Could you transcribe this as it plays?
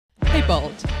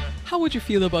Archibald, how would you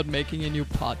feel about making a new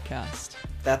podcast?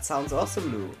 That sounds awesome,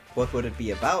 Lou. What would it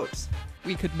be about?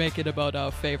 We could make it about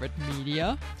our favorite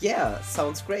media. Yeah,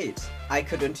 sounds great. I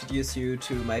could introduce you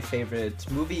to my favorite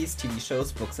movies, TV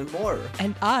shows, books, and more.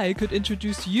 And I could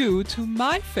introduce you to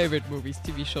my favorite movies,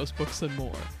 TV shows, books, and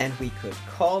more. And we could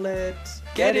call it...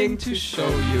 Getting to Show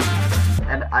You.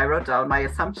 And I wrote down my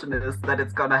assumption is that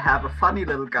it's gonna have a funny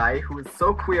little guy who is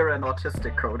so queer and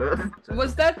autistic coded.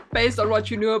 Was that based on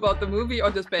what you knew about the movie or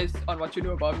just based on what you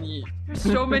knew about me? There's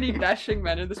so many dashing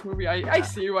men in this movie. I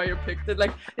see why you picked it.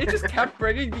 Like, they just kept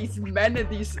bringing these men in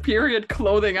these period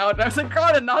clothing out. And I was like,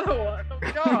 God, another one.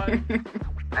 Oh, God.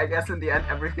 I guess in the end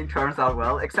everything turns out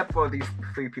well, except for these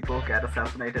 3 people who get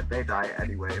assassinated. They die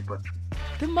anyway, but...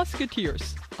 The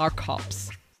Musketeers are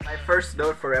cops. My first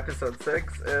note for episode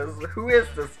 6 is, who is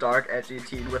this dark, edgy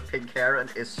teen with pink hair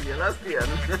and is she a lesbian?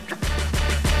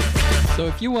 So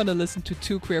if you want to listen to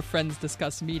 2 queer friends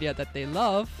discuss media that they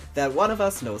love, that one of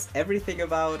us knows everything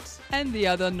about, and the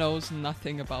other knows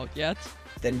nothing about yet,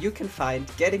 then you can find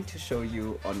Getting to Show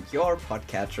You on your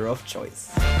podcatcher of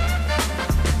choice.